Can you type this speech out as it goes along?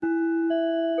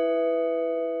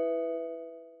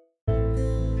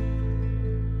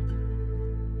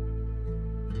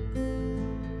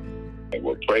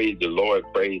Amen. Well, praise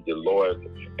the Lord,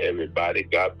 everybody.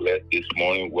 God bless this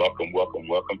morning. Welcome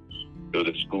to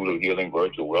the School of Healing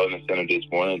Virtual Wellness Center this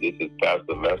morning. This is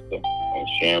Pastor Lester and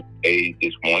Sharon Hayes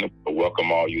this morning. So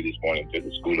welcome all you this morning to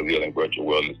the School of Healing Virtual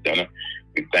Wellness Center.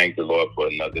 We thank the Lord for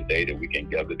another day that we can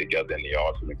gather together in the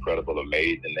awesome, incredible,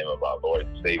 amazing name of our Lord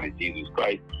and Savior Jesus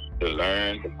Christ, to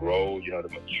learn, to grow, to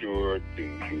mature,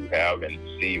 to have and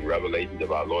see revelations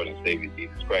of our Lord and Savior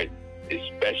Jesus Christ,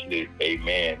 especially,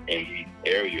 amen, in these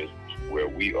areas where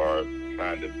we are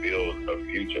trying to build a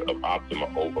future of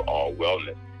optimal overall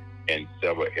wellness in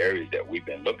several areas that we've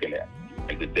been looking at.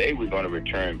 And today we're going to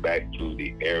return back to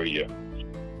the area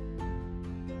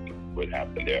what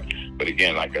happened there. But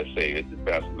again, like I say, this is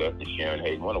Pastor Lester Sharon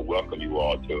Hayes. I want to welcome you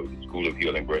all to the School of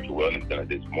Healing Virtual Wellness Center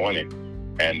this morning.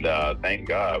 And thank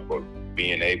God for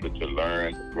being able to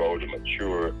learn, to grow, to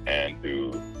mature, and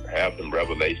to have some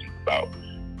revelations about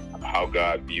how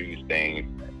God views things,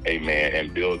 amen,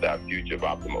 and build our future of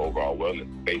optimal overall wellness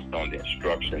based on the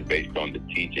instruction, based on the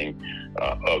teaching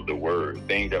of the Word,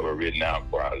 things that were written out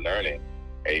for our learning,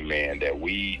 amen, that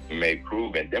we may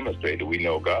prove and demonstrate that we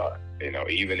know God,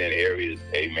 even in areas,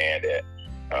 amen,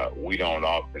 that we don't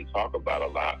often talk about a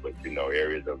lot, but,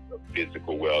 areas of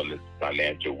physical wellness,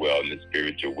 financial wellness,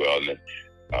 spiritual wellness,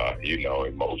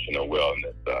 emotional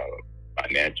wellness,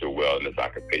 financial wellness,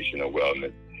 occupational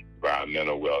wellness,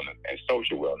 environmental wellness, and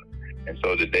social wellness. And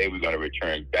so today we're going to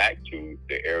return back to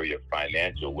the area of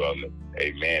financial wellness,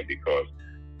 amen, because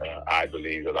I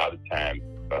believe a lot of times,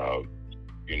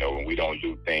 when we don't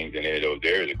do things in any of those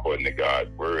areas according to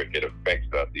God's word, it affects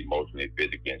us emotionally,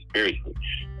 physically, and spiritually,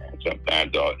 and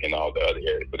sometimes in all the other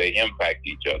areas. But they impact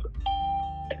each other.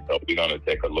 And so we're going to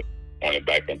take a look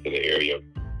back into the area of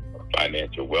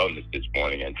financial wellness this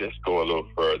morning and just go a little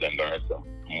further and learn some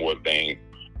more things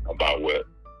about what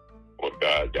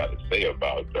God got to say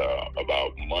about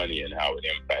money and how it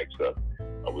impacts us.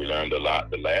 We learned a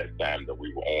lot the last time that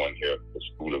we were on here at the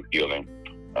School of Healing,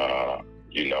 and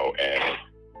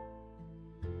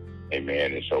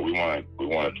amen. And so we want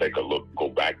to take a look, go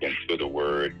back into the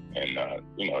Word, and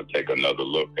take another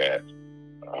look at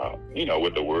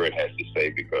what the Word has to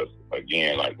say, because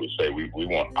again, like we say, we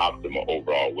want optimal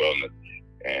overall wellness,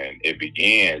 and it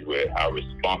begins with how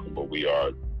responsible we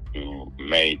are to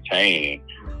maintain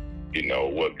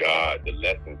the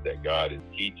lessons that God is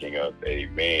teaching us,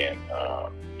 amen,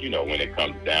 when it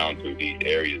comes down to these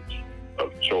areas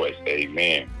of choice,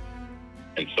 amen.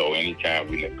 And so anytime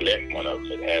we neglect one of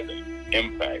them, it has an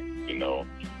impact,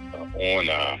 on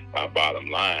our bottom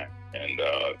line. And,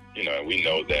 and we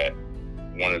know that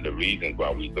one of the reasons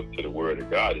why we look to the Word of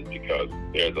God is because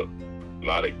there's a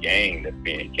lot of gain that's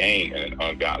being gained in an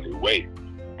ungodly way.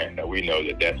 And we know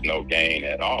that that's no gain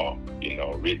at all.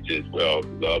 Riches, wealth,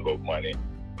 love of money,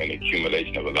 and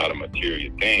accumulation of a lot of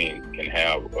material things can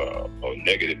have a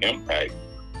negative impact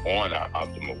on our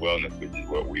optimal wellness, which is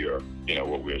what we are,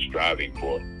 what we're striving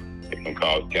for. It can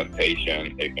cause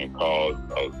temptation. It can cause,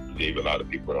 leave a lot of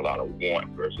people with a lot of want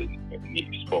versus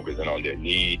focusing on their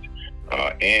needs,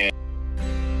 and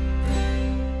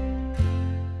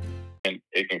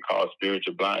it can cause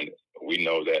spiritual blindness. We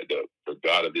know that the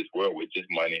God of this world, which is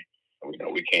money, we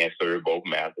know we can't serve both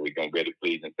masters. We're going to be able to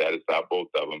please and satisfy both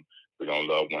of them. We're going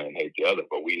to love one and hate the other.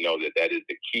 But we know that is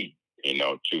the key,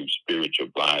 to spiritual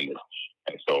blindness.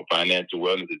 And so financial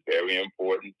wellness is very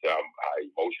important to our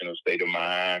emotional state of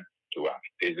mind, to our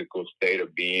physical state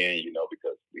of being,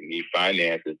 because we need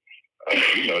finances, to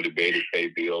be able to pay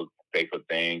bills, pay for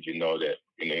things,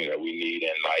 that we need in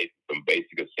life, some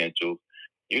basic essentials.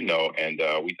 And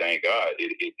we thank God.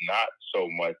 It's not so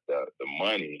much the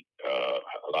money.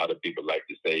 A lot of people like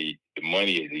to say the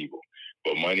money is evil,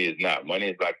 but money is not. Money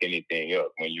is like anything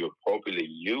else. When you appropriately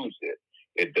use it,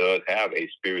 it does have a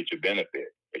spiritual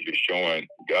benefit. Because you're showing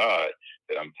God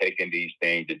that I'm taking these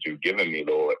things that you've given me,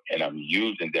 Lord, and I'm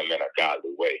using them in a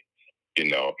godly way.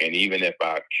 And even if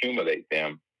I accumulate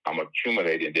them, I'm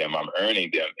accumulating them. I'm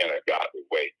earning them in a godly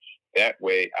way. That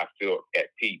way I feel at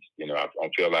peace. I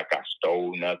don't feel like I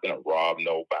stole nothing or robbed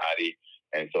nobody.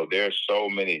 And so there's so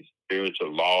many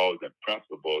spiritual laws and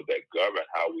principles that govern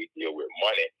how we deal with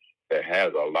money that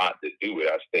has a lot to do with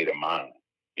our state of mind.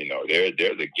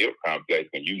 There's a guilt complex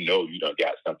when you done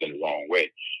got something the wrong way,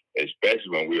 especially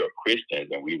when we are Christians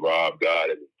and we rob God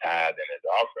of his tithe and his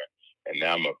offering. And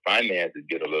now my finances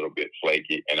get a little bit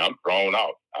flaky and I'm thrown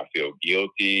off. I feel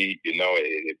guilty.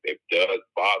 It does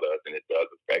bother us and it does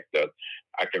affect us.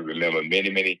 I can remember many,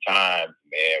 many times,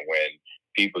 man, when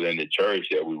people in the church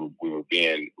that we were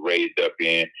being raised up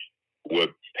in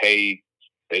would pay.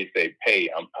 They say pay.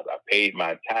 I paid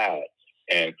my tithe.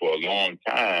 And for a long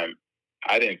time,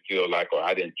 I didn't feel like, or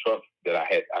I didn't trust that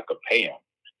I could pay them.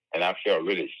 And I felt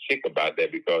really sick about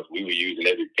that because we were using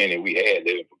every penny we had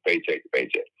living from paycheck to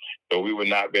paycheck. So we were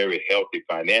not very healthy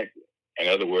financially. In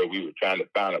other words, we were trying to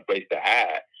find a place to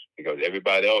hide because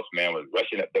everybody else, man, was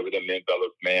rushing up there with them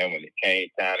envelopes, man, when it came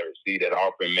time to receive that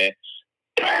offering, man.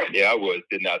 Yeah, I was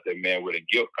sitting out there, man, with a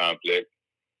guilt complex,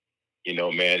 you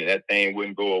know, man, and that thing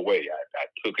wouldn't go away. I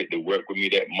took it to work with me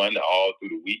that Monday all through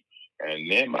the week. And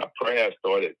then my prayer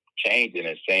started changing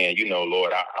and saying, you know,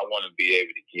 Lord, I want to be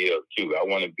able to give too. I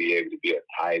want to be able to be a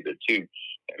tither too.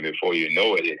 And before you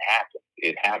know it, it happened.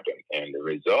 It happened. And the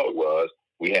result was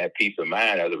we had peace of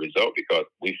mind as a result because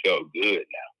we felt good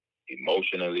now.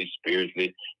 Emotionally,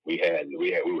 spiritually, we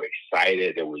were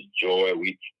excited. There was joy.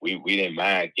 We didn't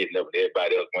mind getting up.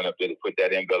 Everybody else went up there to put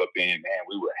that envelope in. Man,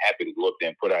 we were happy to go up there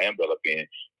and put our envelope in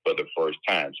for the first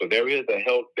time. So there is a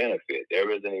health benefit.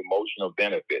 There is an emotional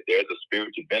benefit. There's a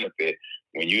spiritual benefit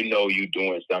when you know you're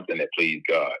doing something that pleases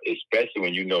God, especially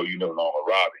when you know you're no longer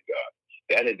robbing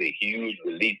God. That is a huge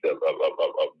release of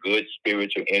good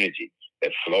spiritual energy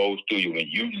that flows through you when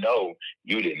you know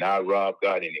you did not rob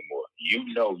God anymore.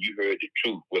 You know you heard the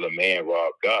truth. Will a man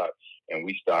rob God? And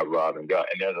we start robbing God.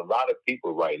 And there's a lot of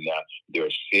people right now, they're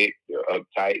sick, they're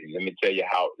uptight. And let me tell you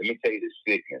the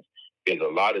sickness is a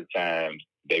lot of times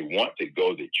they want to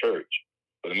go to church.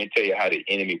 But let me tell you how the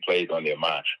enemy plays on their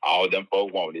mind. All them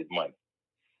folks want is money.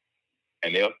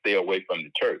 And they'll stay away from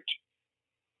the church,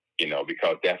 you know,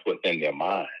 because that's what's in their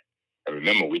mind. And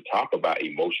remember, we talk about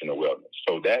emotional wellness.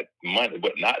 So that money,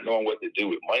 but not knowing what to do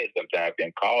with money sometimes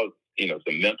can cause, you know,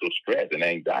 some mental stress and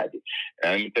anxiety.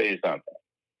 And let me tell you something.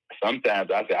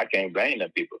 Sometimes I say I can't blame them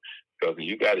people because when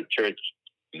you got a church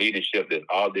leadership that's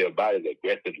all their bodies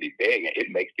aggressively begging,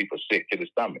 it makes people sick to the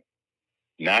stomach.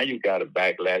 Now you got a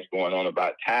backlash going on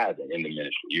about tithing in the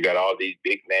ministry. You got all these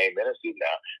big name ministers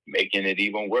now making it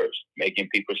even worse, making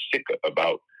people sicker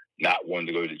about not wanting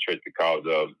to go to church because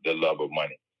of the love of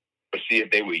money. But see,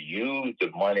 if they would use the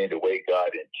money the way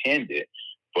God intended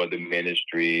for the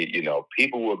ministry, you know,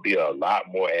 people would be a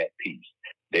lot more at peace.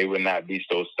 They would not be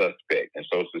so suspect and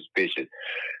so suspicious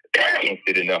and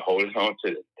sitting there holding on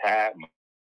to the tithe.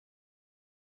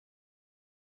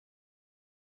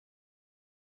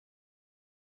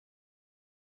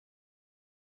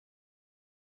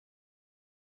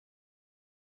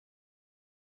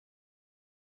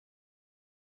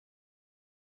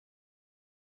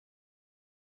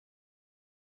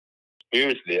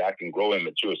 Spiritually, I can grow and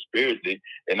mature spiritually,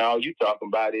 and all you talking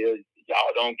about is y'all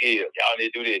don't give, y'all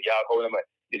need to do this, y'all holding money.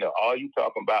 You know, all you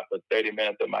talking about for 30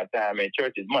 minutes of my time in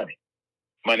church is money,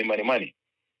 money, money, money.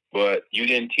 But you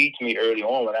didn't teach me early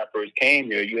on when I first came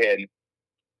here. You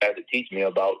had to teach me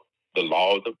about the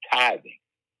laws of tithing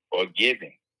or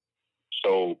giving.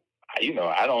 So, you know,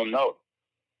 I don't know,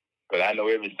 but I know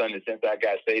every Sunday since I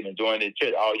got saved and joined the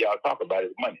church, all y'all talk about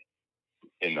is money.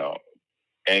 You know,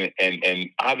 and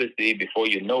obviously, before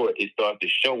you know it, it starts to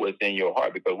show what's in your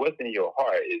heart because what's in your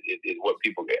heart is what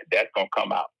people get. That's going to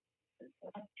come out.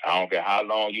 I don't care how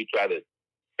long you try to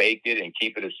fake it and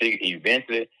keep it a secret.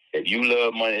 Eventually, if you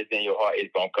love money, it's in your heart,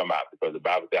 it's going to come out because the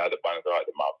Bible says, the abundance of the heart,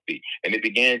 the mouth speaks. And it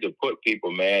begins to put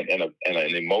people, man, in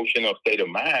an emotional state of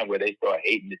mind where they start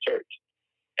hating the church.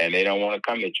 And they don't want to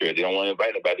come to church. They don't want to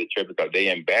invite nobody to church because they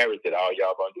embarrassed that all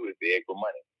y'all going to do is beg for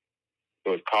money.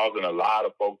 So it's causing a lot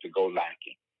of folks to go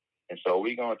lacking. And so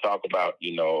we're going to talk about,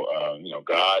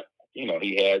 God, he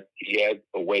has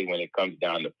a way when it comes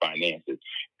down to finances.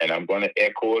 And I'm going to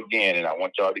echo again, and I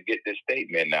want y'all to get this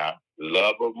statement now.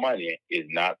 Love of money is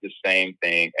not the same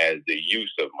thing as the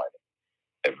use of money.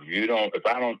 If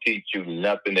I don't teach you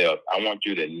nothing else, I want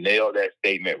you to nail that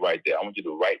statement right there. I want you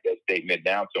to write that statement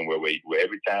down somewhere where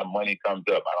every time money comes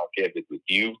up, I don't care if it's with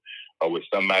you or with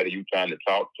somebody you're trying to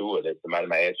talk to, or that somebody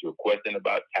might ask you a question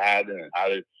about tithing and how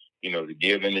to, to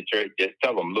give in the church. Just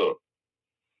tell them, look,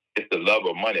 it's the love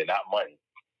of money, not money.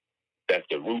 That's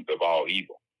the root of all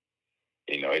evil.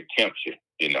 It tempts you.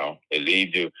 It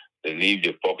leaves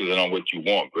you focusing on what you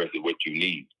want versus what you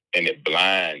need, and it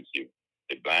blinds you.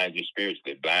 It blinds you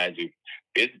spiritually. It blinds you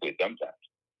physically sometimes.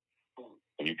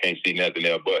 And you can't see nothing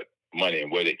else but money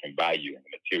and what it can buy you and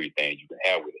the material things you can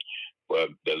have with it. But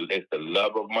it's the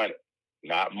love of money,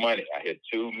 not money. I hear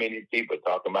too many people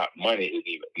talking about money is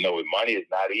evil. No, money is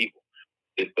not evil.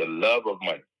 It's the love of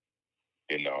money,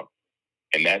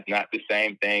 And that's not the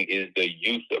same thing as the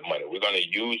use of money. We're going to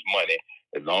use money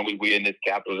as long as we're in this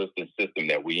capitalistic system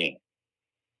that we're in.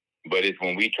 But it's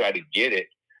when we try to get it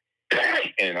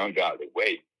in an ungodly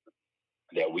way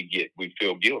that we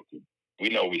feel guilty. We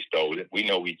know we stole it. We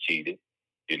know we cheated.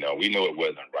 We know it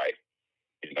wasn't right.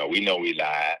 We know we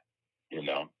lied.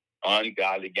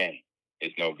 Ungodly gain.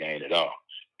 It's no gain at all.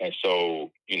 And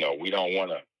so, we don't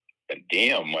want to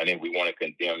condemn money. We want to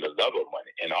condemn the love of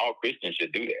money. And all Christians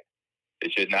should do that.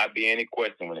 There should not be any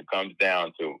question when it comes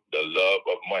down to the love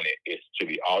of money. It should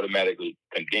be automatically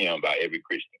condemned by every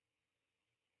Christian,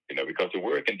 because the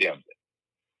word condemns it.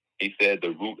 He said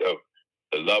the root of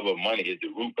the love of money is the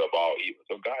root of all evil.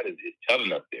 So God is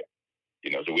telling us there.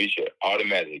 So we should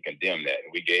automatically condemn that.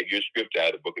 And we gave you a scripture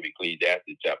out of the book of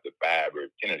Ecclesiastes, chapter 5, verse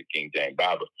 10 of the King James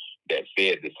Bible that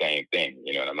said the same thing.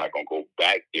 And I'm not going to go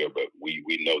back there, but we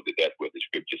know that that's what the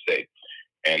scriptures say.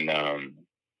 And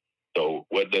so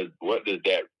what does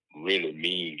that really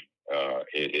mean?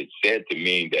 It's said to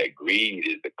mean that greed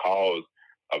is the cause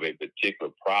of a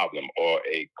particular problem or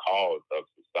a cause of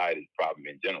society's problem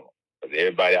in general. Because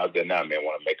everybody out there now, man,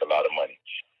 want to make a lot of money.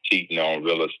 Cheating on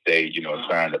real estate,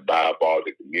 trying to buy up all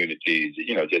the communities,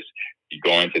 just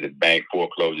going to the bank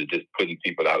foreclosure, just putting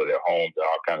people out of their homes and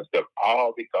all kind of stuff,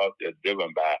 all because they're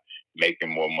driven by making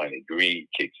more money. Greed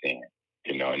kicks in,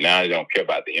 now they don't care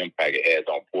about the impact it has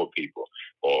on poor people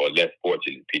or less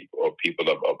fortunate people or people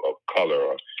of color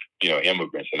or,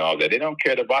 immigrants and all that. They don't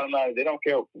care. The bottom line is they don't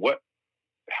care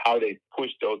how they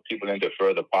push those people into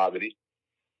further poverty.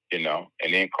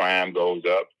 And then crime goes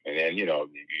up, and then, you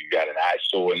got an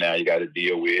eyesore now you got to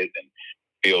deal with, and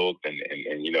filth, and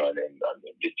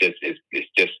it's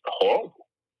just horrible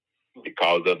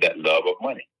because of that love of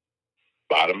money.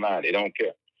 Bottom line, they don't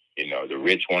care. The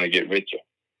rich want to get richer,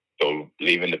 so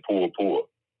leaving the poor.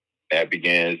 That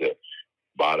begins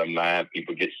bottom line.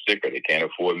 People get sicker. They can't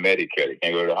afford Medicare. They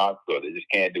can't go to the hospital. They just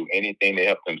can't do anything to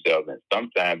help themselves. And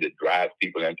sometimes it drives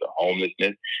people into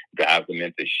homelessness, drives them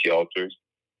into shelters.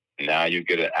 Now you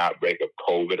get an outbreak of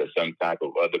COVID or some type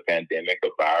of other pandemic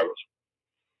or virus,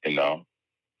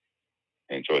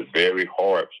 And so it's very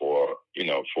hard for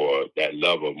that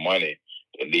love of money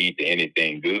to lead to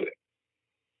anything good,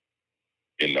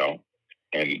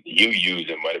 And you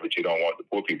using money, but you don't want the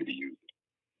poor people to use it.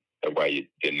 That's why you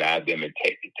deny them and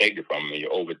take it from them. You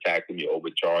overtax them, you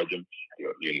overcharge them.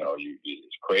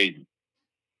 It's crazy,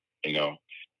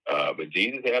 But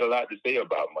Jesus had a lot to say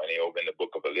about money over in the book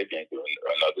of Philippians,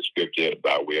 another scripture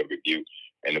by way of review.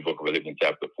 In the book of Philippians,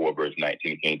 chapter 4, verse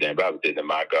 19, King James Bible says, "And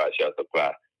my God shall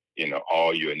supply,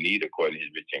 all your need according to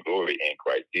his rich and glory in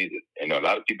Christ Jesus." A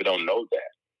lot of people don't know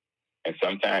that. And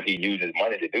sometimes he uses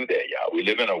money to do that, y'all. We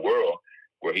live in a world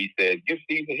where he says, "Give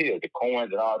Caesar here, the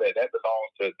coins and all that. That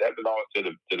belongs to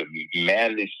the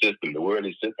manly system, the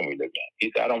worldly system we live in."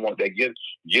 He said, "I don't want that. Give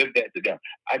that to them.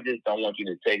 I just don't want you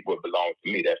to take what belongs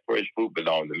to me. That first fruit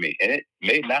belongs to me." And it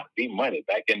may not be money.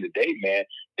 Back in the day, man,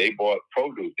 they bought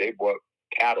produce, they bought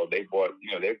cattle, they bought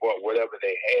whatever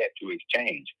they had to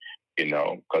exchange,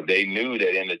 because they knew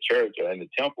that in the church or in the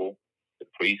temple, the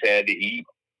priest had to eat,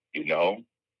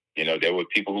 there were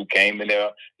people who came in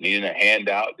there needing a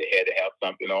handout. They had to have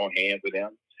something on hand for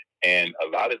them. And a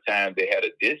lot of times they had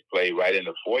a display right in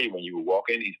the foyer when you would walk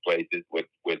in these places with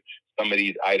some of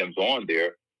these items on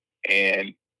there.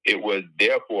 And it was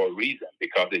there for a reason,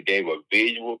 because it gave a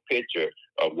visual picture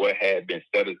of what had been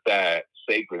set aside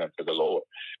sacred unto the Lord.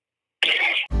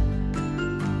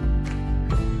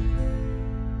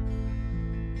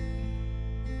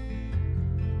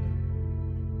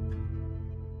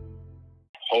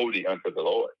 Holy unto the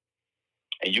Lord.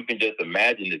 And you can just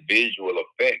imagine the visual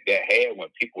effect that had when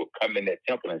people would come in that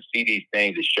temple and see these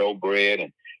things, the showbread,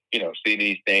 and see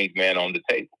these things, man, on the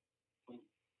table.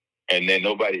 And then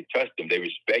nobody touched them. They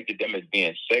respected them as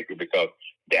being sacred, because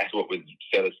that's what was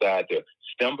set aside to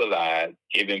symbolize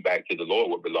giving back to the Lord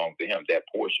what belonged to him, that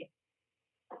portion.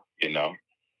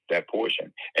 That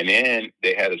portion. And then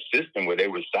they had a system where they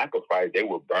would sacrifice, they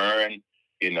would burn,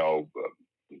 they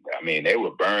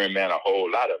would burn, man, a whole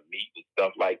lot of meat and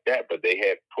stuff like that, but they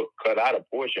had cut out a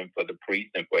portion for the priest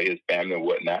and for his family and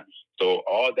whatnot. So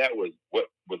all that was what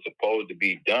was supposed to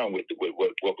be done with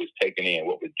what was taken in,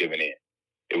 what was given in.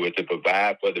 It was to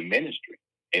provide for the ministry,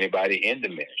 anybody in the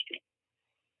ministry.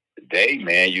 Today,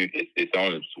 man, it's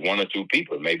only one or two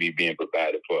people maybe being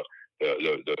provided for,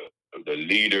 the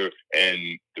leader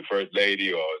and the first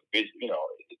lady, or it's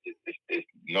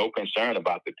no concern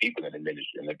about the people in the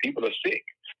ministry, and the people are sick.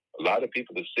 A lot of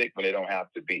people are sick when they don't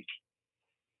have to be.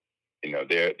 They're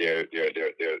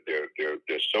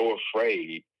so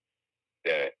afraid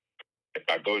that if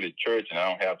I go to church and I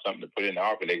don't have something to put in the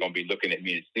offering, they're gonna be looking at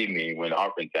me and see me when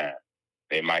offering time.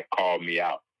 They might call me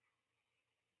out.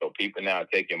 So people now are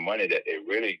taking money that they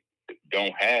really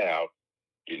don't have,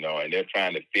 and they're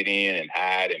trying to fit in and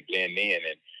hide and blend in,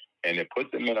 and it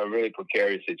puts them in a really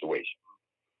precarious situation.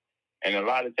 And a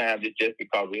lot of times it's just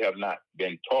because we have not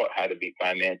been taught how to be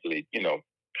financially,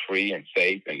 free and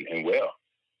safe and well.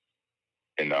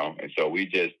 And so we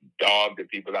just dog the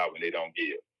people out when they don't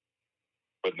give,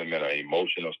 putting them in an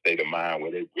emotional state of mind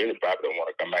where they really probably don't want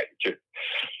to come back to church.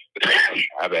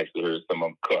 I've actually heard some of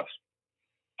them cuss.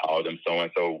 All them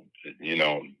so-and-so,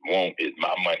 want is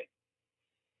my money.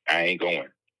 I ain't going,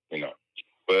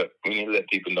 But we need to let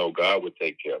people know God will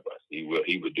take care of us. He will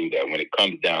do that when it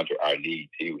comes down to our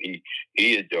needs. He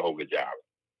is Jehovah Jireh.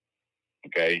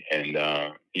 Okay,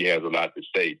 and he has a lot to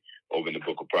say over in the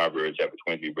book of Proverbs, chapter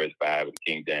 20, verse 5 of the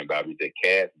King James Bible. He said,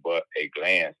 "Cast but a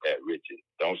glance at riches.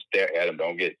 Don't stare at them.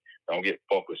 Don't get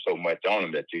focused so much on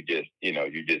them that you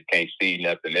just can't see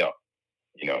nothing else.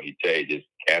 He tell you, just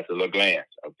cast a little glance.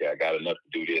 Okay, I got enough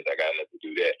to do this. I got enough to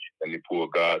do that. Let me pull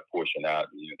God's portion out.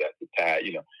 That's the tithe.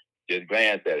 Just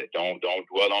glance at it. Don't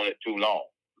dwell on it too long.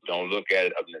 Don't look at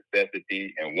it of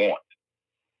necessity and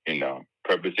want.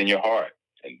 Purpose in your heart.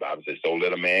 And the Bible says, so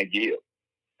let a man give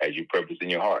as you purpose in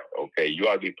your heart. Okay, you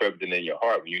ought to be purposing in your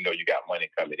heart when you know you got money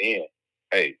coming in.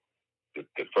 Hey, the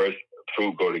first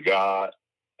fruit go to God.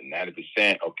 90%.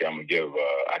 Okay, I'm gonna give.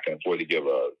 I can afford to give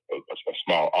a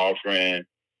small offering,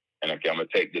 and okay, I'm gonna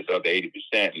take this other 80%,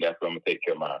 and that's what I'm gonna take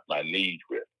care of my needs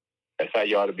with. That's how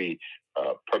you ought to be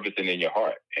purposing in your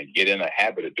heart and get in a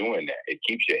habit of doing that. It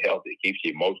keeps you healthy. It keeps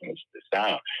you emotionally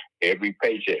sound. Every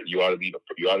paycheck, you ought to be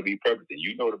purposing.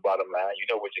 You know the bottom line. You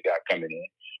know what you got coming in.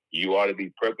 You ought to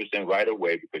be purposing right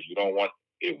away because you don't want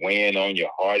it weighing on your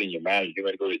heart and your mind. You're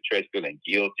going to go to church feeling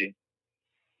guilty.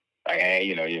 Like,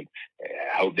 hey,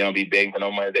 I hope they don't be begging for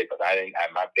no money today because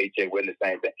my paycheck wasn't the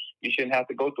same thing. You shouldn't have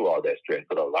to go through all that stress.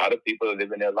 But a lot of people are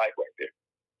living their life right there.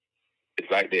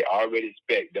 It's like they already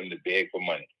expect them to beg for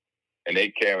money. And they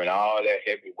carrying all that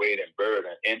heavy weight and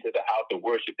burden into the house of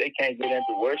worship. They can't get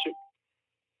into worship.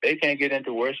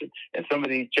 And some of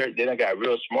these churches, they done got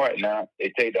real smart now.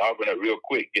 They take the offering up real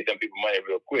quick, get them people money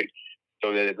real quick.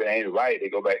 So that if it ain't right, they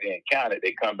go back there and count it.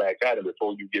 They come back out, and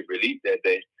before you get released that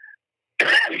day,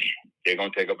 they're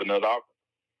going to take up another offering.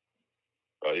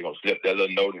 Or they're going to slip that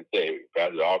little note and say,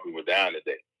 Pastor, the offering was down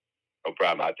today. No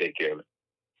problem, I'll take care of it.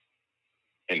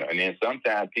 And then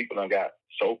sometimes people done got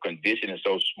so conditioned and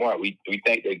so smart. We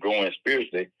think they're growing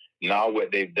spiritually. Now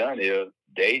what they've done is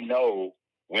they know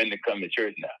when to come to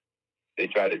church now. They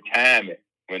try to time it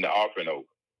when the offering over.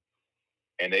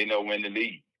 And they know when to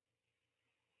leave.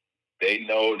 They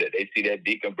know that they see that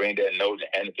deacon bring that note and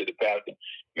hand it to the pastor.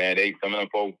 Man, some of them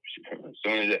folks, as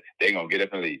soon as they're going to get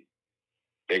up and leave.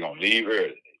 They're going to leave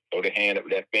early. Throw their hand up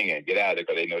with that finger and get out of there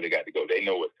because they know they got to go. They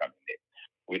know what's coming next.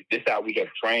 This is how we have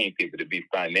trained people to be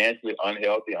financially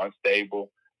unhealthy,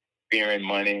 unstable, fearing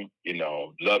money,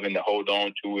 loving to hold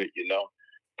on to it,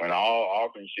 when all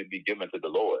offerings should be given to the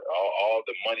Lord. All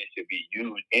the money should be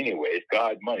used anyway. It's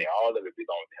God's money. All of it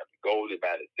belongs to him. The gold is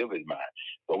mine, the silver is mine.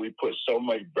 But we put so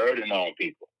much burden on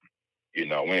people,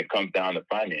 when it comes down to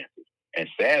finances. And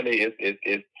sadly,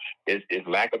 it's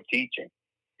lack of teaching,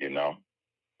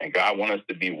 And God wants us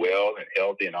to be well and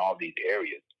healthy in all these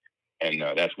areas. And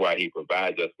that's why he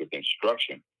provides us with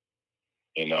instruction,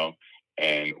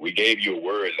 And we gave you a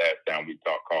word last time we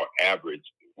talked called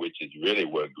average, which is really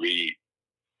what greed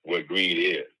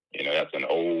is. That's an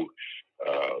old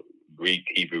Greek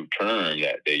Hebrew term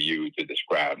that they use to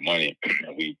describe money.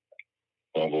 And we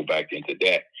won't go back into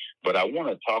that. But I want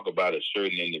to talk about a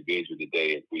certain individual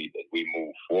today as we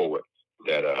move forward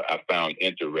that I found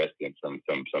interesting.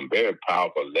 Some very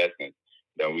powerful lessons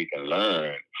that we can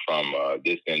learn from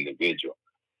this individual.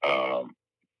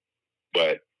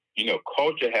 But,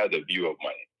 culture has a view of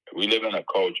money. We live in a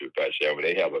culture, Pastor, where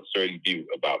they have a certain view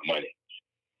about money.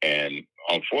 And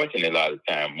unfortunately, a lot of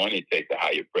time, money takes a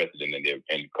higher precedent in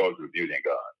the cultural view than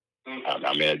God.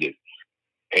 I just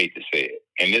hate to say it.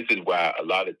 And this is why a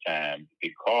lot of times,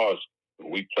 because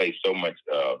we place so much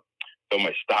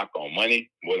stock on money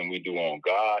more than we do on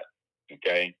God,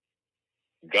 okay?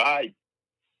 God's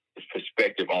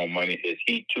perspective on money is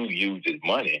he too uses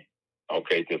money,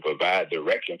 okay, to provide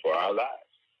direction for our lives.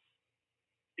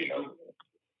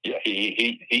 Yeah,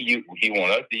 he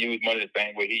wants us to use money the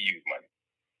same way he used money.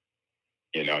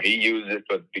 He uses it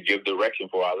to give direction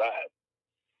for our lives.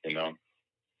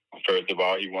 First of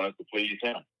all, he wants us to please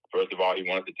him. First of all, he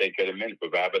wants to take care of the ministry,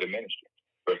 provide for the ministry.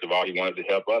 First of all, he wants to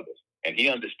help others. And he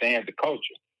understands the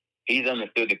culture. He's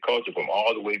understood the culture from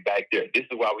all the way back there. This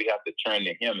is why we have to turn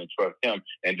to him and trust him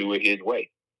and do it his way.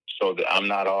 So that I'm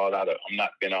not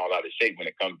been all out of shape when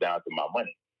it comes down to my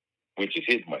money, which is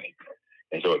his money.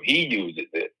 And so if he uses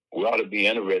it, we ought to be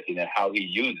interested in how he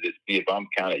uses it, see if I'm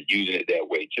kind of using it that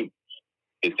way too,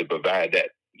 is to provide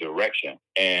that direction.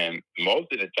 And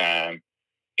most of the time,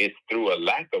 it's through a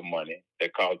lack of money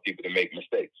that causes people to make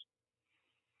mistakes.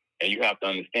 And you have to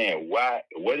understand what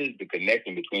is the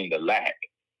connection between the lack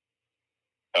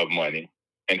of money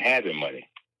and having money.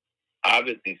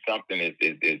 Obviously, something is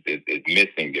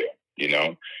missing there, you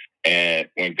know. And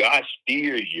when God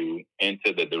steers you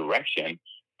into the direction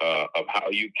of how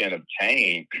you can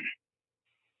obtain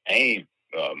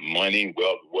money,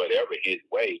 wealth, whatever His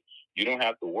way, you don't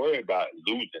have to worry about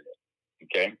losing it.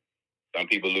 Okay. Some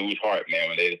people lose heart, man,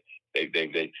 when they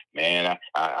man,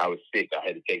 I was sick. I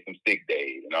had to take some sick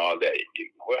days and all that.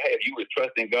 Well, hey, if you were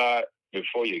trusting God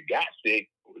before you got sick,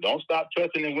 don't stop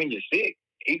trusting Him when you're sick.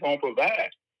 He gonna provide.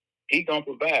 He gonna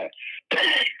provide.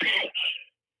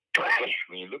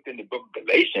 When you look in the book of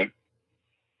Galatians,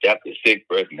 chapter 6,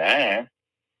 verse 9,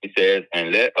 it says,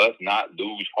 "And let us not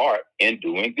lose heart in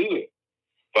doing good,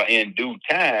 for in due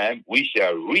time we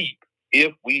shall reap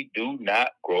if we do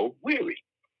not grow weary."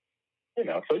 You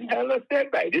know, so you have a little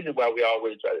setback. This is why we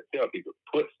always try to tell people,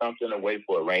 put something away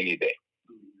for a rainy day.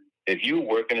 If you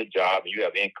work in a job and you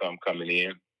have income coming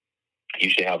in, you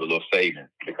should have a little savings,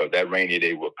 because that rainy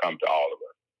day will come to all of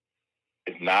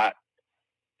us. If not,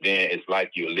 then it's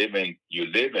like you're living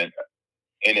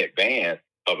in advance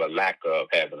of a lack of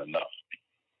having enough.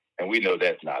 And we know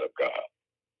that's not of God,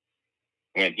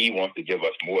 when He wants to give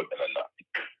us more than enough.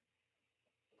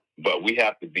 But we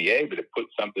have to be able to put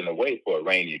something away for a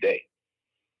rainy day,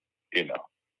 you know,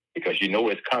 because you know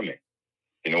it's coming.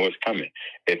 You know it's coming.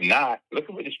 If not, look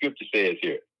at what the scripture says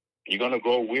here. You're going to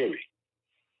grow weary.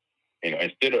 You know,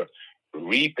 instead of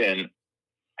reaping,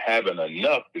 having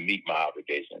enough to meet my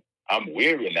obligations, I'm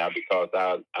weary now because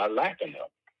I lack enough.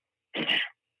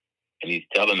 And He's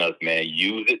telling us, man,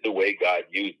 use it the way God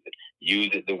used it.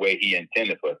 Use it the way He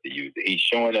intended for us to use it. He's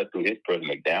showing us through His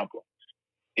personal example.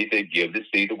 He said, give the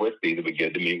Caesar what's Caesar, but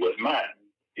give to me what's mine.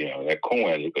 You know, that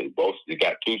coin, because both, it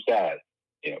got two sides.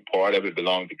 You know, part of it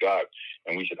belongs to God.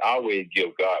 And we should always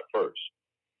give God first.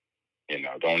 You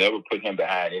know, don't ever put Him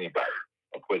behind anybody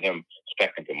or put Him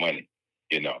second to money,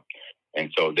 you know. And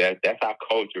so that's how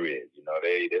culture is. You know,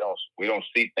 we don't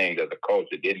see things as a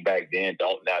culture. Didn't back then,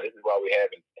 don't now. This is why we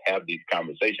have these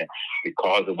conversations,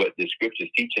 because of what the scripture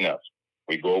is teaching us.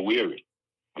 We grow weary.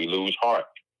 We lose heart,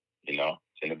 you know.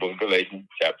 It's in the book of Galatians,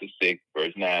 chapter 6,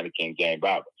 verse 9, the King James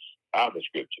Bible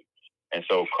scripture. And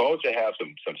so culture has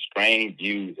some strange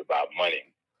views about money.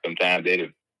 Sometimes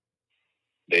they'd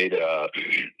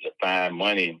define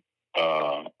money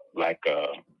like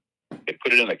they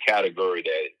put it in a category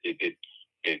that it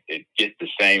gets the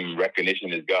same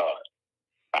recognition as God.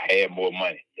 If I had more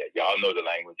money, yeah, y'all know the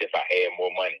language. If I had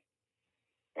more money,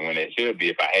 and when it should be,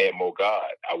 if I had more God,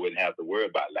 I wouldn't have to worry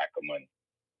about lack of money.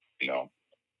 You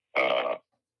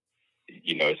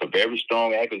know, it's a very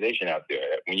strong accusation out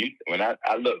there. When I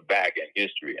look back in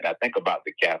history and I think about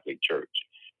the Catholic Church.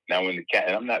 Now, and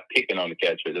I'm not picking on the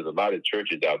Catholic Church. There's a lot of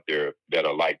churches out there that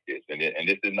are like this, and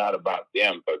this is not about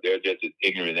them, because they're just as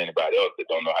ignorant as anybody else that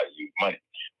don't know how to use money.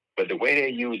 But the way they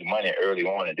use money early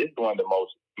on, and this is one of the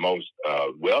most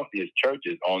wealthiest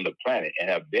churches on the planet, and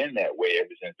have been that way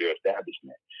ever since their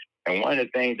establishment. And one of the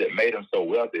things that made them so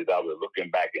wealthy is I was looking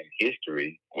back in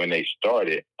history when they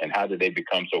started and how did they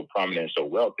become so prominent and so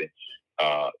wealthy.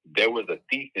 There was a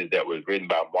thesis that was written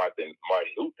by Martin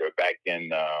Luther back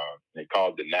in, they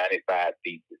called the 95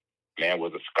 Thesis. Man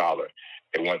was a scholar.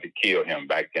 They wanted to kill him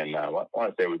back in, I want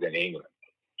to say it was in England.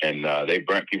 And they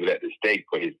burnt people at the stake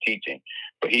for his teaching.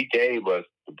 But he gave us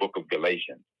the book of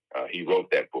Galatians. He wrote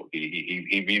that book.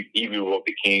 He rewrote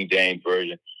the King James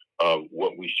Version of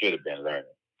what we should have been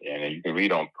learning. And you can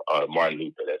read on Martin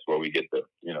Luther. That's where we get the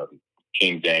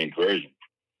King James Version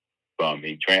from.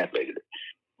 He translated it.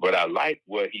 But I like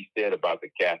what he said about the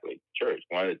Catholic Church.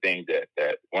 One of the things that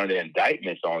one of the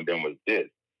indictments on them was this,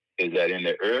 is that in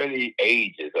the early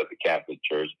ages of the Catholic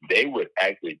Church, they would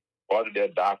actually, part of their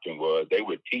doctrine was they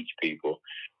would teach people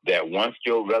that once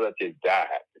your relative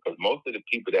died, because most of the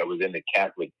people that was in the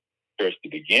Catholic Church to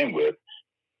begin with,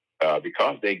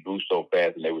 because they grew so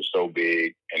fast and they were so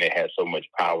big and they had so much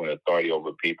power and authority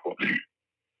over people,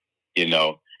 in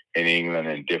England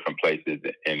and different places,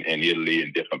 in Italy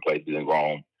and different places in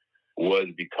Rome, was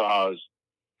because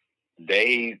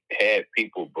they had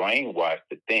people brainwashed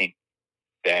to think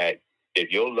that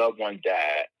if your loved one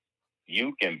died,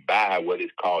 you can buy what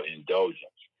is called indulgence,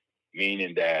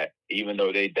 meaning that even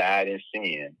though they died in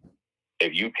sin,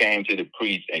 if you came to the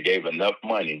priest and gave enough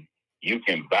money, you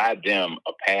can buy them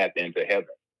a path into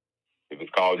heaven. It was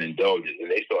called indulgence.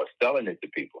 And they started selling it to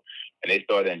people. And they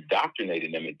started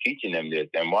indoctrinating them and teaching them this.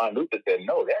 And Martin Luther said,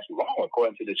 no, that's wrong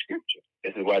according to the scripture.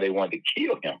 This is why they wanted to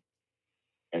kill him.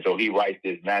 And so he writes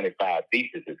this 95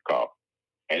 Thesis, it's called.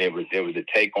 And it was a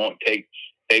take on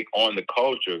the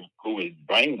culture who is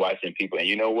brainwashing people. And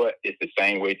you know what? It's the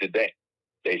same way today.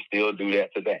 They still do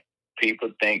that today.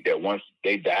 people think that once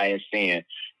they die in sin,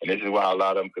 and this is why a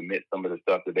lot of them commit some of the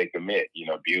stuff that they commit,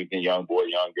 abusing young boys,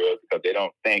 young girls, because they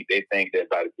think that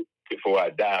before I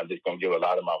die, I'm just going to give a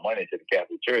lot of my money to the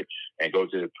Catholic Church and go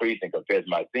to the priest and confess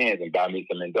my sins and buy me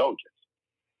some indulgence.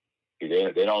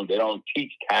 They don't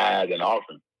teach tithe and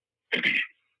offering.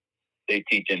 They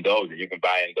teach indulgence. You can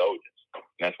buy indulgence. And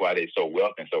that's why they're so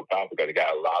wealthy and so powerful, because they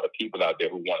got a lot of people out there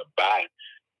who want to buy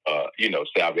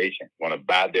salvation, want to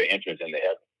buy their entrance into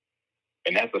heaven.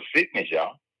 And that's a sickness,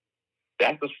 y'all.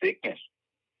 That's a sickness.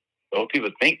 Those people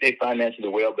think they're financially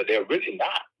well, but they're really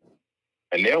not.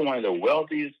 And they're one of the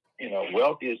wealthiest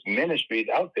ministries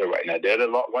out there right now. They're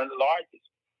one of the largest,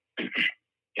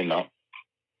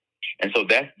 And so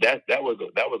that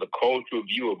was a cultural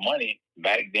view of money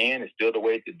back then. It's still the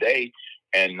way today.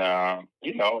 And and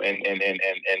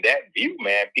that view,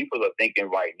 man, people are thinking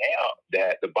right now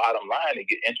that the bottom line to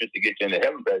get interest to get you into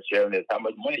heaven, Brother Sharon, is how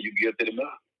much money you give to the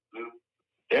ministry.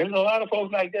 There's a lot of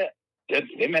folks like that.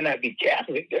 They may not be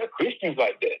Catholic. They're Christians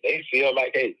like that. They feel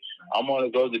like, hey, I'm going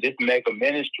to go to this mega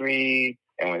ministry,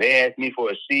 and when they ask me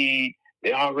for a seed,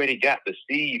 they already got the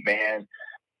seed, man.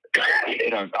 They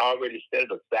done already set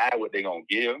aside what they're going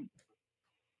to give.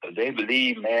 Because they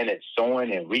believe, man, it's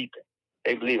sowing and reaping.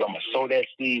 They believe I'm going to sow that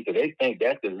seed, so they think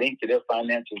that's the link to their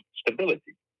financial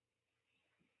stability.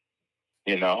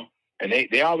 And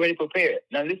they already prepared.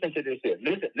 Now listen to this here.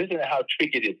 Listen to how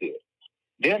tricky this is.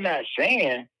 They're not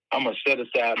saying I'm going to set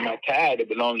aside my tithe that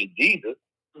belongs to Jesus.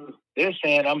 They're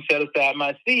saying I'm set aside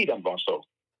my seed I'm going to sow.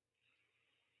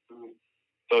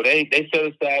 So they set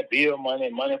aside bill money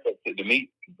to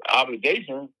meet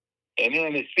obligations, and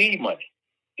then it's seed money.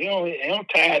 They don't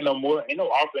tithe no more. Ain't no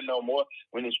offering no more.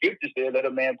 When the scripture says, let a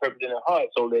man purpose in his heart,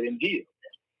 so let him give.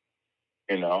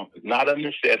 It's not a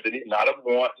necessity, not a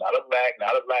want, not a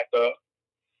lack of,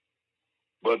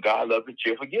 but God loves a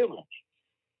cheerful giver.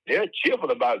 They're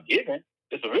cheerful about giving.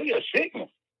 It's really a sickness.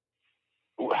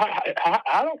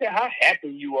 I don't care how happy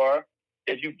you are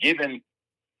if you're giving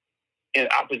in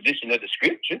opposition to the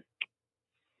scripture.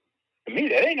 To me,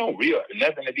 that ain't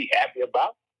nothing to be happy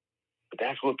about. But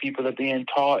that's what people are being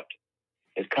taught.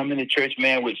 It's coming to church,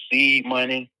 man, with seed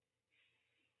money.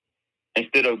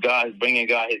 Instead of God bringing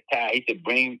God his tithe, he said,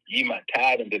 bring ye my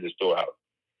tithe into the storehouse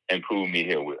and prove me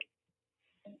herewith.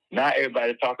 Not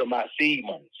everybody talking about seed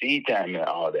money, seed time and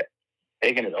all that.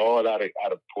 Taking it all out of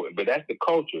but that's the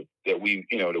culture that we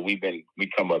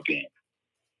come up in,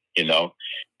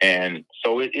 And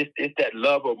so it's that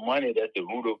love of money that's the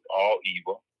root of all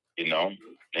evil, and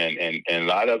a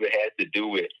lot of it has to do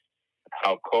with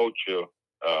how culture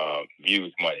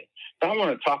views money. So I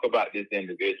want to talk about this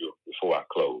individual before I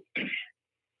close.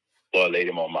 Lord laid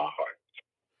him on my heart.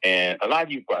 And a lot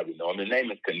of you probably know him. His name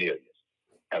is Cornelius.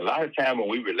 And a lot of time when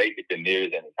we relate to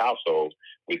Cornelius and his household,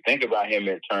 we think about him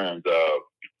in terms of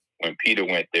when Peter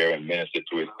went there and ministered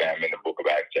to his family in the book of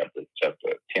Acts, chapter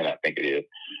 10, I think it is.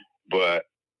 But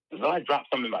the Lord dropped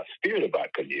something in my spirit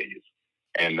about Cornelius.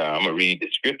 And I'm going to read the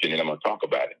scripture and then I'm going to talk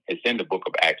about it. It's in the book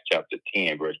of Acts, chapter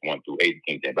 10, verse 1 through 8,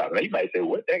 King James Bible. Now, you might say,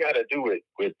 what that got to do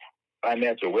with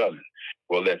financial wellness?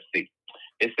 Well, let's see.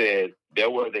 It says, there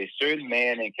was a certain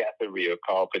man in Caesarea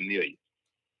called Cornelius,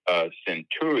 a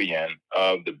centurion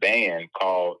of the band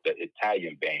called the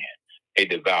Italian band, a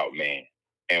devout man,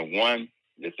 and one,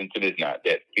 listen to this now,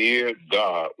 that feared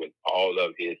God with all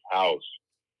of his house.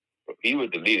 He was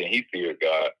the leader, and he feared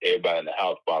God. Everybody in the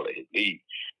house followed his lead,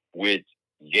 which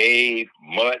gave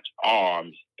much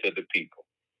alms to the people.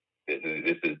 This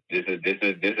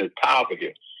is powerful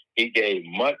here. He gave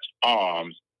much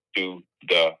alms to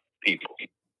the people,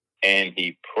 and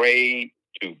he prayed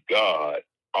to God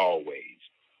always.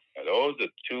 Now, those are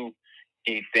two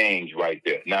key things right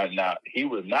there. Now he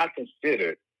was not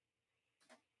considered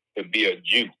to be a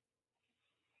Jew,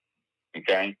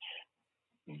 okay,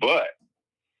 but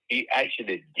he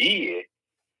actually did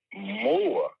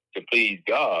more to please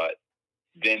God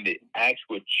than the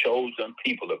actual chosen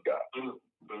people of God.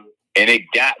 And it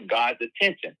got God's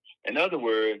attention. In other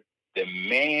words, the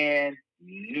man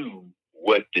knew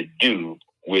what to do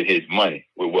with his money,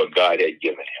 with what God had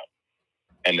given him.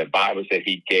 And the Bible said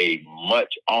he gave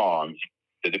much alms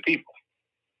to the people.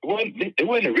 It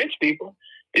wasn't the rich people.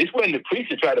 This wasn't the priest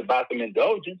to try to buy some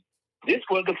indulgence. This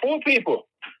was the poor people.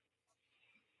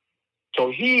 So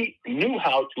he knew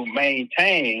how to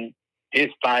maintain his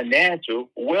financial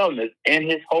wellness in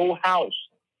his whole house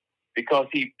because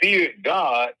he feared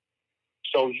God.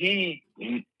 So he,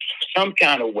 some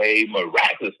kind of way,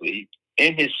 miraculously,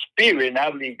 in his spirit, and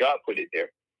I believe God put it there.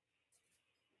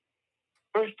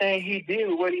 First thing he did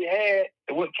with what he had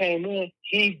and what came in,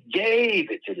 he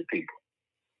gave it to the people.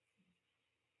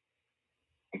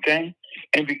 Okay?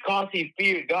 And because he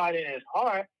feared God in his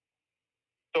heart,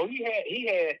 so he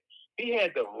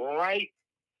had the right,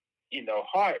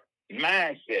 heart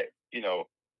mindset,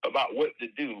 about what to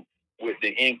do with the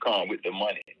income, with the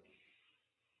money,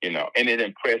 and it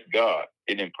impressed God.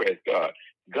 It impressed God.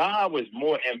 God was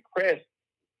more impressed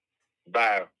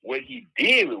by what he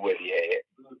did with what he had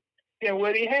than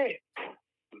what he had.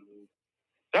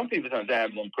 Some people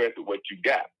sometimes are impressed with what you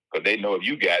got because they know if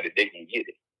you got it, they can get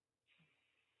it.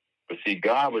 But see,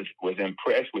 God was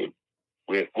impressed with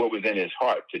what was in his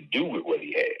heart to do with what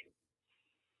he had.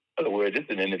 In other words, this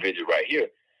is an individual right here.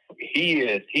 He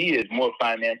is more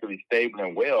financially stable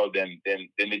and well than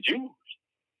the Jews,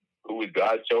 who was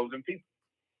God's chosen people.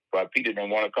 Why Peter didn't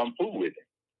want to come fool with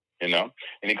him,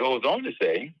 And he goes on to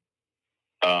say,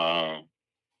 and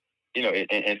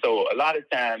so a lot of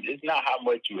times it's not how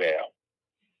much you have,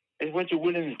 it's what you're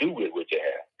willing to do with what you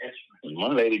have.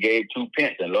 One lady gave 2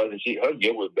 pence, and Lord, her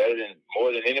gift was better than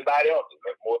more than anybody else's.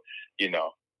 More,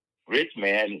 rich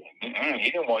man,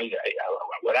 he didn't want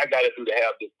what I got to do to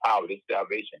have this power, this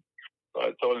salvation. So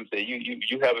I told him, say,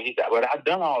 you haven't. He said, well, I've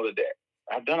done all of that.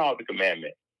 I've done all the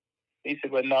commandments. He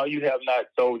said, well, no, you have not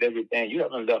sold everything. You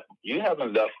haven't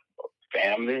left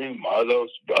family,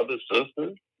 mothers, brothers,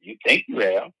 sisters. You think you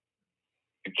have.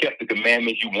 You kept the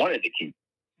commandments you wanted to keep.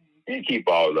 You didn't keep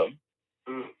all of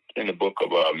them. In the book of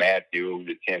Matthew,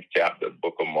 the 10th chapter, the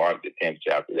book of Mark, the 10th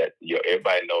chapter. That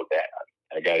everybody knows that.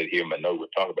 I got it here in my notes. We'll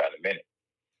talk about it in a minute.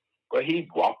 But he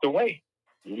walked away.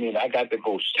 You mean I got to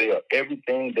go sell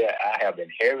everything that I have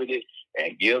inherited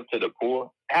and give to the poor?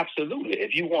 Absolutely.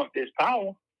 If you want this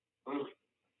power,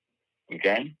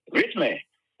 okay, rich man.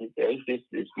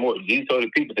 It's more. These are the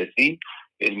people that see.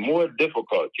 It's more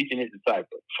difficult teaching his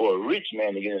disciples for a rich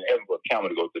man to get an heaven for a camel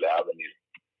to go to the island.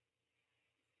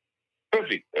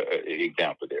 Perfect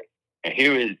example there. And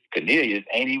here is Cornelius,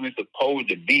 ain't even supposed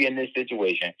to be in this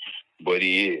situation, but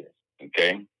he is.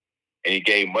 Okay. And he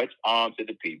gave much alms to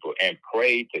the people and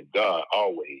prayed to God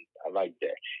always. I like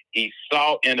that. He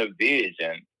saw in a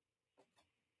vision,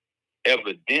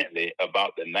 evidently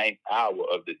about the 9th hour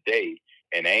of the day,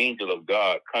 an angel of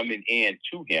God coming in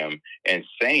to him and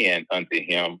saying unto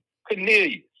him,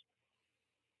 Cornelius,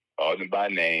 called him by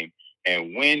name.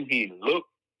 And when he looked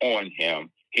on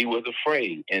him, he was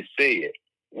afraid and said,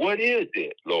 what is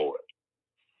it, Lord?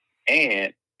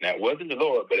 And now it wasn't the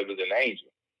Lord, but it was an angel.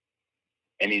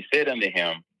 And he said unto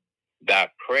him, thy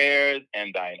prayers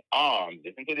and thine alms,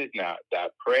 listen to this now, thy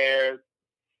prayers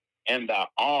and thy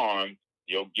alms,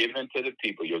 you're giving to the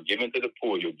people, you're giving to the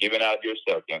poor, you're giving out your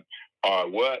substance, are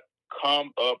what?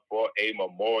 Come up for a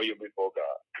memorial before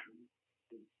God.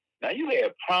 Now you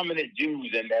had prominent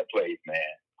Jews in that place, man.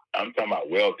 I'm talking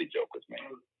about wealthy jokers, man.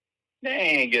 They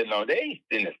ain't getting on. They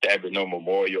didn't establish no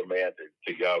memorial, man,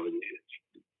 to God with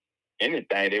it.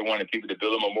 Anything, they wanted people to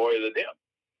build a memorial to them.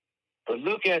 But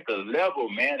look at the level,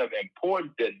 man, of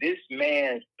importance that this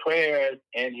man's prayers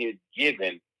and his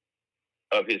giving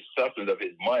of his substance, of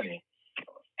his money,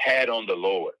 had on the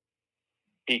Lord.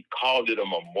 He called it a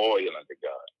memorial unto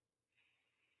God.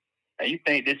 And you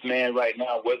think this man right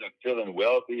now wasn't feeling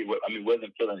wealthy?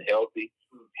 Wasn't feeling healthy?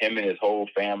 Him and his whole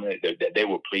family, that they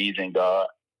were pleasing God.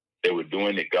 They were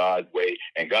doing it God's way.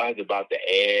 And God's about to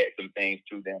add some things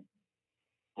to them.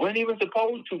 Wasn't even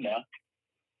supposed to now.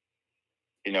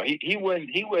 He wasn't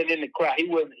in the crowd. He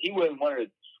wasn't one of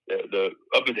the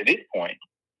up until this point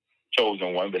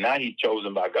chosen one, but now he's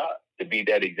chosen by God to be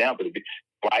that example. To be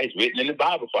why it's written in the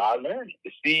Bible for our learning,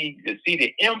 to see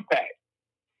the impact,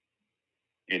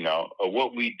 of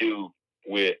what we do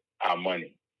with our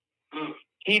money.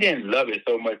 He didn't love it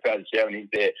so much, Pastor Shelton.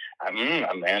 He said,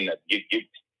 man,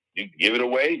 you give it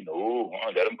away? No,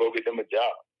 let him go get them a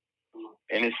job.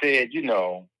 And it said,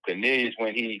 Cornelius,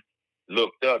 when he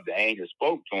looked up, the angel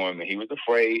spoke to him, and he was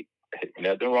afraid.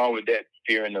 Nothing wrong with that,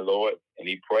 fearing the Lord. And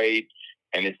he prayed,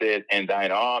 and it says, and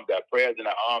thine arms, thy prayers and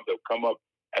thy arms have come up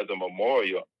as a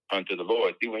memorial unto the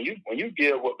Lord. See, when you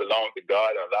give what belongs to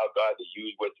God and allow God to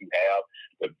use what you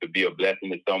have to be a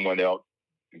blessing to someone else,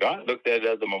 God looked at it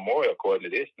as a memorial according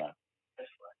to this now. That's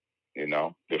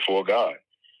right. Before God.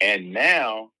 And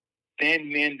now send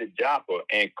men to Joppa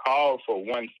and call for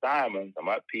one Simon,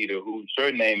 Peter, whose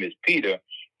surname is Peter.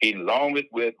 He longeth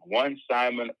with one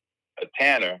Simon, a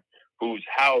tanner, whose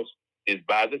house is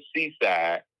by the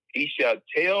seaside. He shall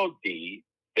tell thee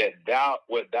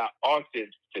what thou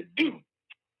oughtest to do.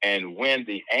 And when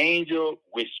the angel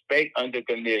which spake unto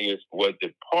Cornelius was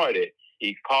departed,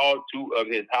 he called 2 of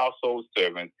his household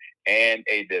servants and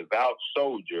a devout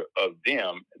soldier of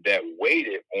them that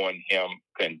waited on him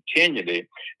continually.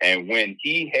 And when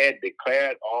he had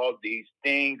declared all these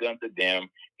things unto them,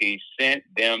 he sent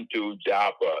them to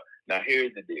Joppa. Now,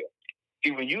 here's the deal.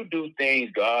 See, when you do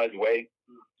things God's way,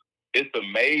 it's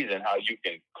amazing how you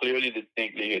can clearly,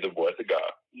 distinctly hear the voice of God.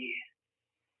 Yeah.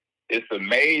 It's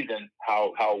amazing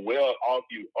how well off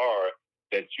you are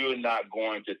that you're not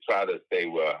going to try to say,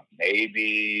 well,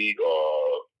 maybe,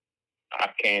 or I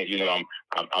can't,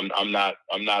 I'm not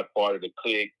part of the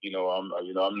clique,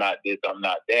 I'm not this, I'm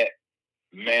not that.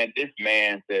 Man, this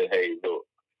man said, hey, look,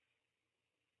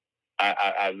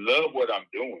 I love what I'm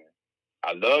doing.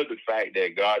 I love the fact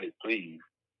that God is pleased.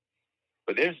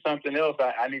 But there's something else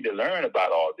I need to learn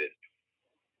about all this.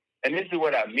 And this is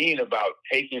what I mean about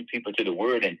taking people to the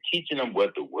Word and teaching them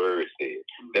what the Word says.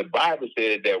 The Bible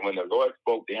says that when the Lord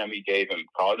spoke to him, he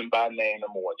called him by name,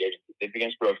 number one, gave him specific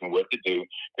instruction what to do,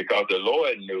 because the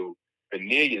Lord knew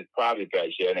Cornelius probably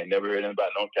got shut and never heard nothing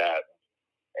about no tithing,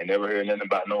 and never heard nothing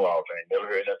about no offering, never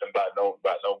heard nothing about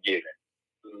no giving.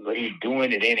 But he's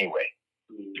doing it anyway.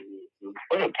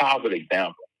 What a powerful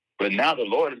example. But now the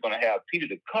Lord is going to have Peter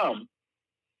to come.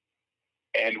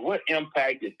 And what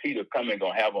impact is Peter coming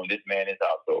going to have on this man and his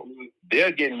household?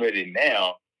 They're getting ready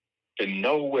now to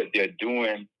know what they're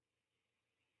doing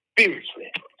spiritually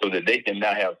so that they can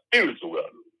now have spiritual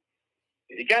wealth.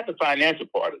 He got the financial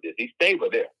part of this. He's stable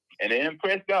there. And it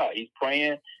impressed God. He's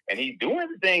praying and he's doing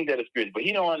the things that are spiritual, but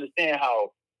he don't understand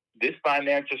how this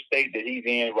financial state that he's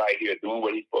in right here, doing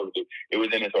what he's supposed to do, it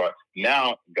was in his heart.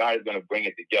 Now God is going to bring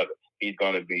it together. He's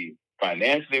going to be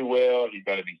financially well. He's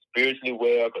going to be spiritually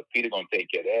well, because Peter's going to take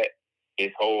care of that,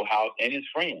 his whole house and his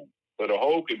friends. So the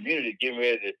whole community getting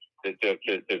ready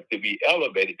to be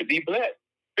elevated, to be blessed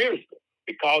spiritually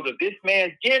because of this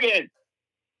man's giving.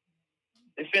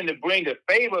 It's going to bring the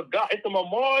favor of God. It's a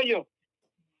memorial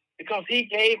because he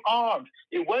gave alms.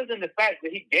 It wasn't the fact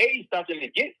that he gave something to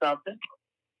get something,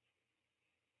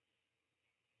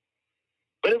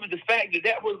 but it was the fact that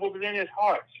that was what was in his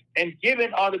heart. And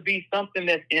giving ought to be something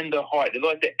that's in the heart. The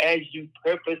Lord said, as you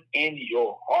purpose in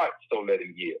your heart, so let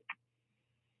him give.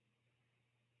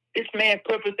 This man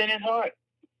purposed in his heart.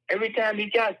 Every time he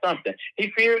got something,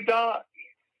 he feared God.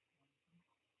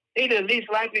 He's the least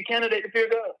likely candidate to fear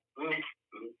God.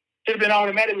 Should have been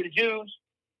automatic with the Jews.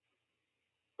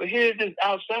 But here's this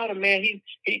outsider man.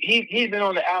 He's been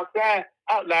on the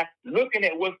outline, looking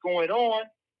at what's going on,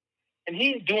 and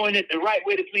he's doing it the right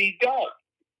way to please God.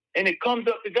 And it comes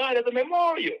up to God as a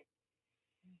memorial.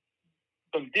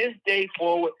 From this day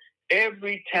forward,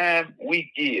 every time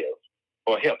we give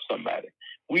or help somebody,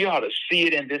 we ought to see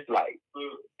it in this light.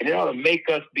 And it ought to make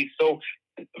us be so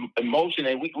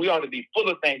emotional. We ought to be full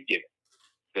of thanksgiving.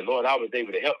 The Lord, I was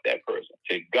able to help that person.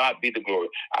 To God be the glory.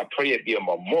 I pray it be a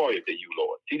memorial to you,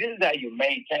 Lord. See, this is how you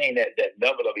maintain that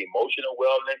level of emotional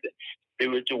wellness and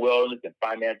spiritual wellness and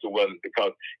financial wellness,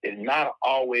 because it's not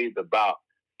always about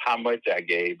how much I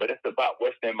gave, but it's about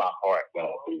what's in my heart when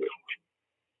I do it.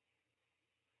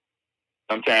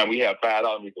 Sometimes we have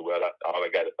 $5, and we say, well, all I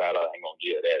got is $5. I ain't going to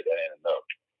give that. That ain't enough.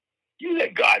 You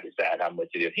let God decide how much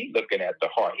it is. He's looking at the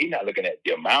heart. He's not looking at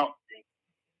the amount.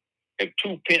 If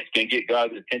 2 pence can get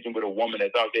God's attention with a woman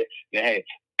that's out there, then hey,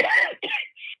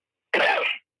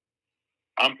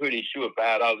 I'm pretty sure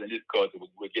 $5 in this culture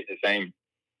would get the same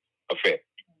effect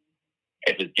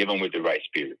if it's given with the right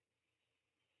spirit.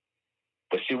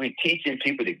 But see, we're teaching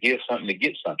people to give something to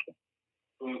get something.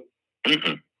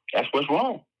 That's what's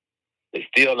wrong. They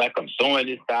feel like I'm sowing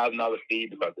this $1,000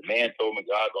 seed because the man told me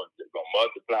God's going to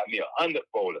multiply me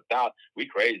 100-fold, 1,000. We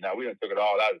crazy now. We done took it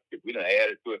all out. We done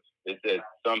added to it. It says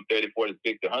some 30, 40,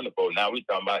 60, 100-fold. Now we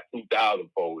talking about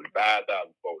 2,000-fold,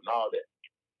 5,000-fold, and all that.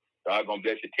 God's going to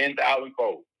bless you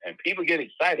 10,000-fold. And people get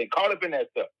excited and caught up in that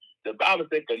stuff. The Bible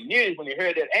said Cornelius, when he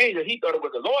heard that angel, he thought it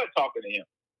was the Lord talking to him.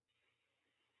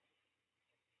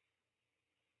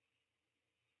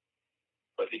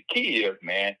 But the key is,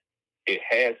 man, it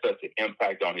had such an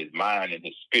impact on his mind and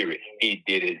his spirit. He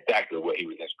did exactly what he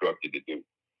was instructed to do.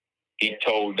 He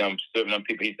told them, serving them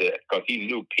people, he said, because he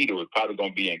knew Peter was probably going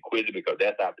to be inquisitive, because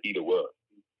that's how Peter was.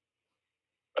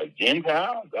 A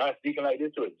Gentile? God speaking like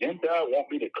this to a Gentile? Want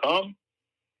me to come?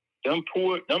 Them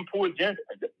poor Gentiles,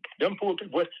 them poor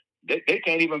people, they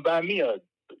can't even buy me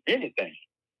anything.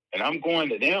 And I'm going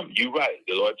to them. You're right.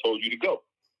 The Lord told you to go.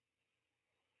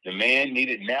 The man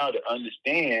needed now to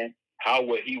understand how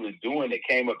what he was doing that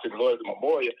came up to the Lord as a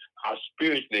memorial, how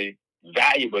spiritually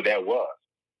valuable that was.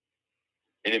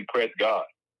 It impressed God.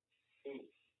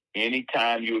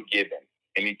 Anytime you're giving,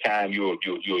 anytime you're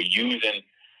using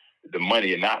the money,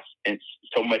 you're not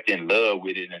so much in love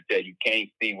with it until you can't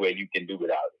see what you can do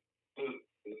without it.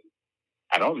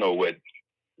 I don't know what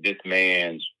this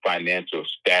man's financial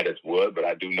status was, but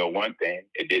I do know one thing.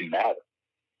 It didn't matter.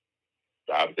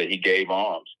 The Bible said he gave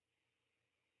alms.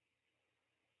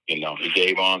 He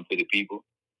gave alms to the people,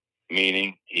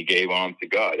 meaning he gave alms to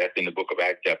God. That's in the book of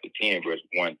Acts chapter 10, verse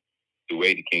 1 through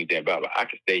 8, the King James Bible. I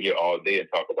could stay here all day and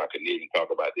talk about Cornelius and talk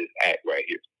about this act right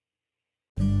here.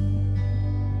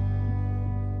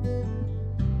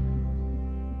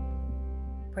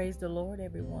 Praise the Lord,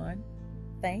 everyone.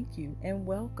 Thank you and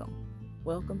welcome.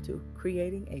 Welcome to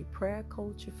Creating a Prayer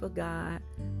Culture for God,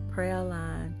 Prayer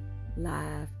Line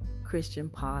Live Christian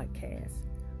Podcast.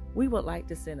 We would like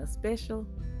to send a special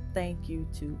thank you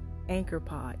to Anchor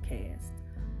Podcast,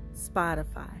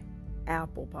 Spotify,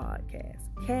 Apple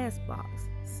Podcasts, Castbox,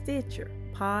 Stitcher,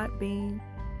 Podbean,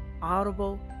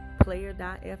 Audible,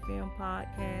 Player.fm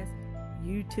Podcast,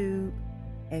 YouTube,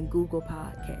 and Google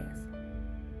Podcasts.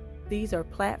 These are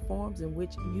platforms in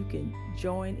which you can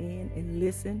join in and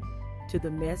listen to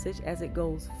the message as it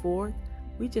goes forth.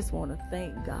 We just want to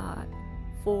thank God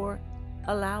for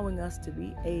allowing us to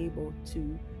be able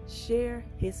to share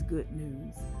His good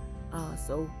news.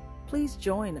 So please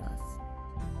join us.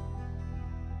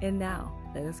 And now,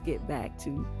 let us get back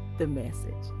to the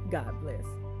message. God bless.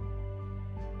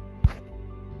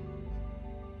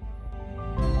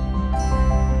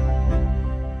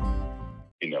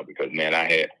 Because, man,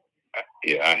 I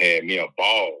had me a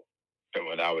ball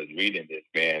when I was reading this,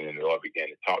 man, and the Lord began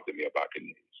to talk to me about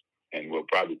Cornelius. And we'll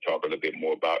probably talk a little bit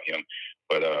more about him.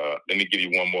 But let me give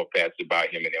you one more passage about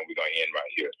him, and then we're going to end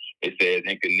right here. It says,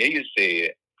 and Cornelius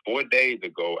said, 4 days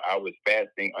ago, I was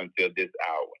fasting until this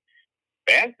hour.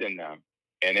 Fasting now.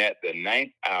 And at the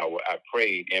 9th hour, I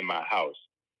prayed in my house.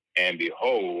 And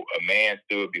behold, a man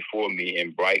stood before me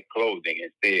in bright clothing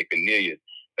and said, Cornelius,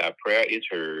 thy prayer is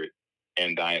heard,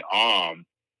 and thine arms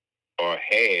are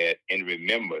had in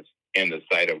remembrance in the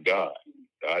sight of God.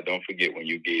 God, don't forget when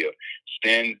you give.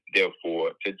 Send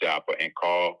therefore to Joppa and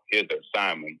call hither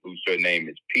Simon, whose surname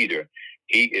is Peter.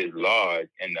 He is lodged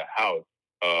in the house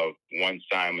of one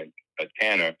Simon, a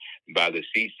tanner, by the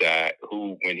seaside,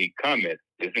 who, when he cometh,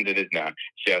 listen to this now,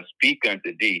 shall speak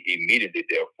unto thee. Immediately,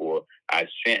 therefore, I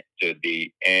sent to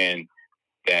thee, and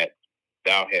that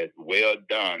thou hast well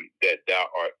done that thou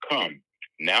art come.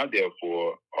 Now,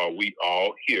 therefore, are we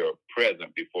all here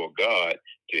present before God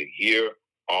to hear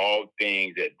all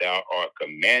things that thou art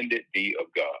commanded thee of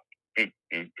God.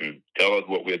 Tell us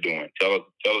what we're doing. Tell us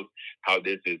how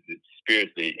this is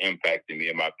spiritually impacting me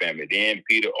and my family. Then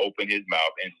Peter opened his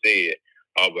mouth and said,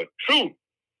 of a truth,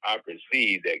 I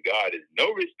perceive that God is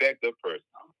no respecter of persons,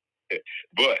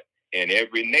 but in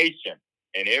every nation,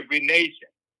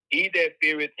 he that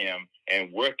feareth him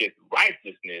and worketh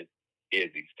righteousness is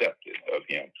accepted of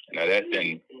him. Now that's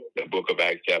in the book of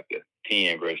Acts chapter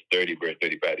 10, verse 30, verse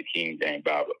 35, the King James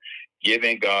Bible.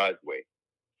 Giving God's way,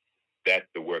 that's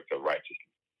the work of righteousness.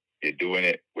 You're doing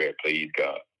it where it pleases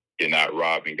God. You're not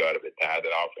robbing God of a tithe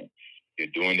and offering. You're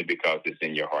doing it because it's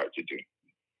in your heart to do.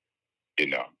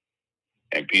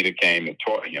 And Peter came and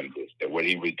taught him this, that what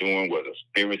he was doing was a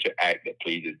spiritual act that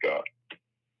pleases God.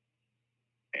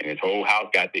 And his whole house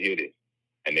got to hear this,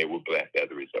 and they were blessed as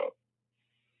a result.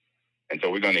 And so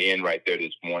we're going to end right there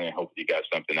this morning. Hopefully you got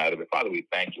something out of it. Father, we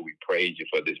thank you. We praise you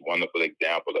for this wonderful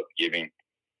example of giving,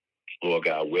 Lord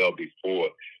God, well before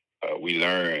we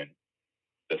learn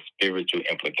the spiritual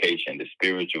implication, the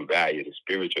spiritual value, the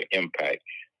spiritual impact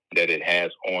that it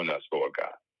has on us, Lord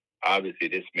God. Obviously,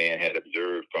 this man had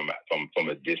observed from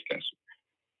a distance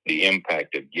the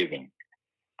impact of giving.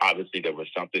 Obviously, there was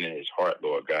something in his heart,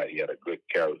 Lord God. He had a good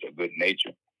character, a good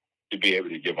nature to be able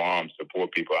to give alms to poor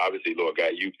people. Obviously, Lord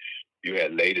God, you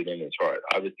had laid it in his heart.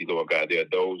 Obviously, Lord God, there are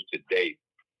those today,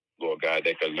 Lord God,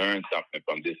 that can learn something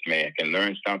from this man, can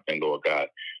learn something, Lord God,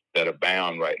 that are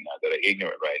bound right now, that are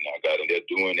ignorant right now, God, and they're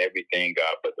doing everything,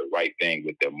 God, but the right thing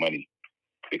with their money.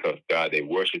 Because, God, they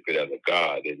worship it as a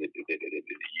God.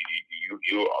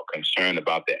 You are concerned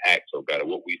about the acts, oh God, of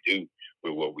what we do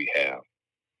with what we have.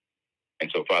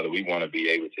 And so, Father, we want to be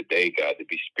able today, God, to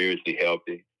be spiritually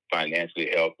healthy, financially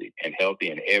healthy, and healthy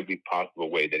in every possible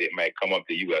way that it might come up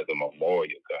to you as a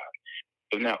memorial, God.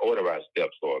 So now order our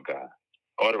steps, Lord God.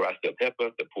 Order our steps. Help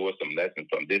us to pull some lessons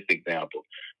from this example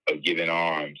of giving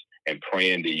alms and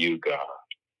praying to you, God,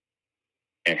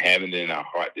 and having it in our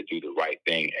heart to do the right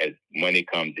thing as money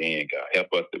comes in, God.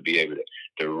 Help us to be able to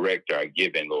direct our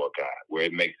giving, Lord God, where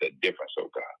it makes a difference, oh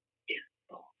God.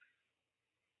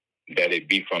 That it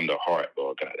be from the heart,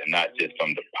 Lord God, and not just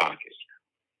from the pockets.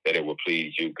 That it will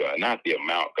please you, God. Not the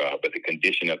amount, God, but the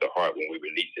condition of the heart when we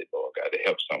release it, Lord God, to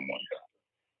help someone, God.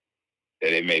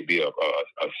 That it may be a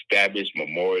established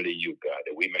memorial to you, God,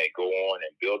 that we may go on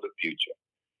and build a future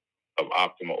of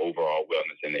optimal overall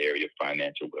wellness in the area of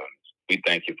financial wellness. We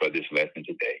thank you for this lesson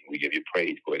today. We give you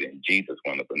praise for it. In Jesus'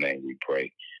 wonderful name we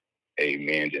pray.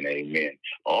 Amen and amen.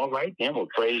 All right, then. Well,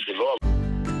 praise the Lord.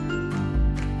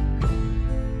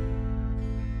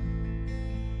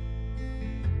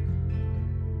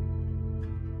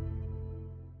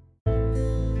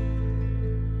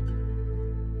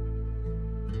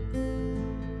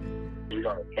 We're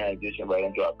going to transition right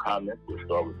into our comments. We'll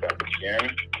start with Pastor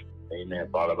Sharon. Amen.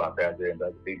 Followed by Pastor and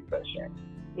Dr. Peter. Pastor Sharon.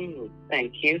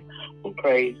 Thank you. Well,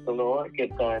 praise the Lord. Give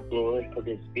God glory for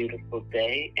this beautiful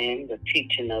day and the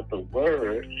teaching of the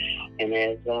word. And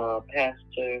as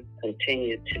Pastor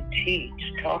continued to teach,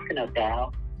 talking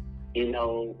about,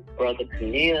 Brother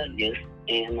Cornelius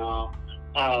and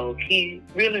how he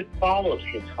really followed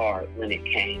his heart when it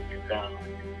came to God.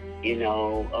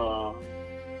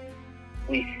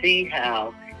 We see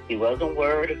how he wasn't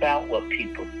worried about what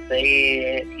people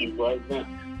said. He wasn't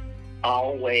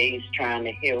always trying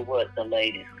to hear what the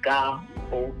latest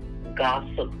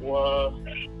gossip was,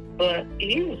 but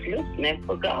he was listening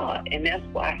for God, and that's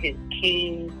why the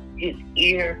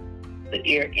ear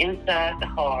inside the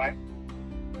heart,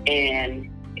 and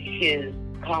his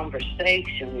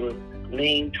conversation was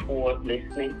leaned toward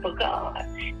listening for God.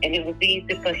 And it was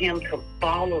easy for him to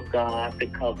follow God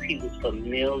because he was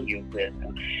familiar with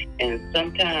him. And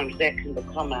sometimes that can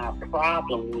become our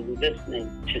problem when we're listening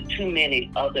to too many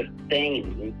other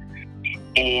things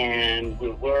and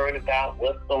we're worried about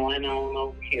what's going on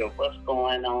over here, what's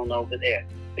going on over there.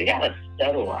 We got to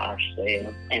settle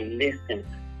ourselves and listen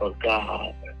for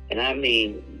God. And I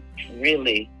mean,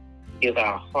 really give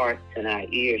our hearts and our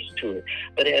ears to it.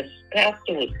 But as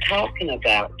Pastor was talking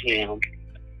about him,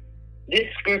 this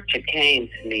scripture came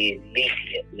to me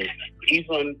immediately,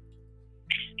 even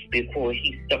before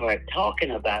he started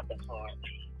talking about the heart.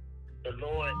 The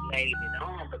Lord laid it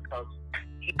on because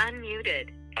he unmuted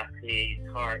his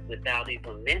heart without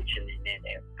even mentioning it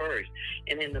at first.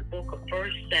 And in the book of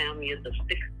 1 Samuel, the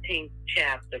 16th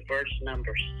chapter, verse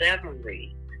number 7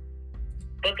 reads,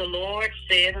 "But the Lord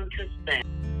said unto Samuel,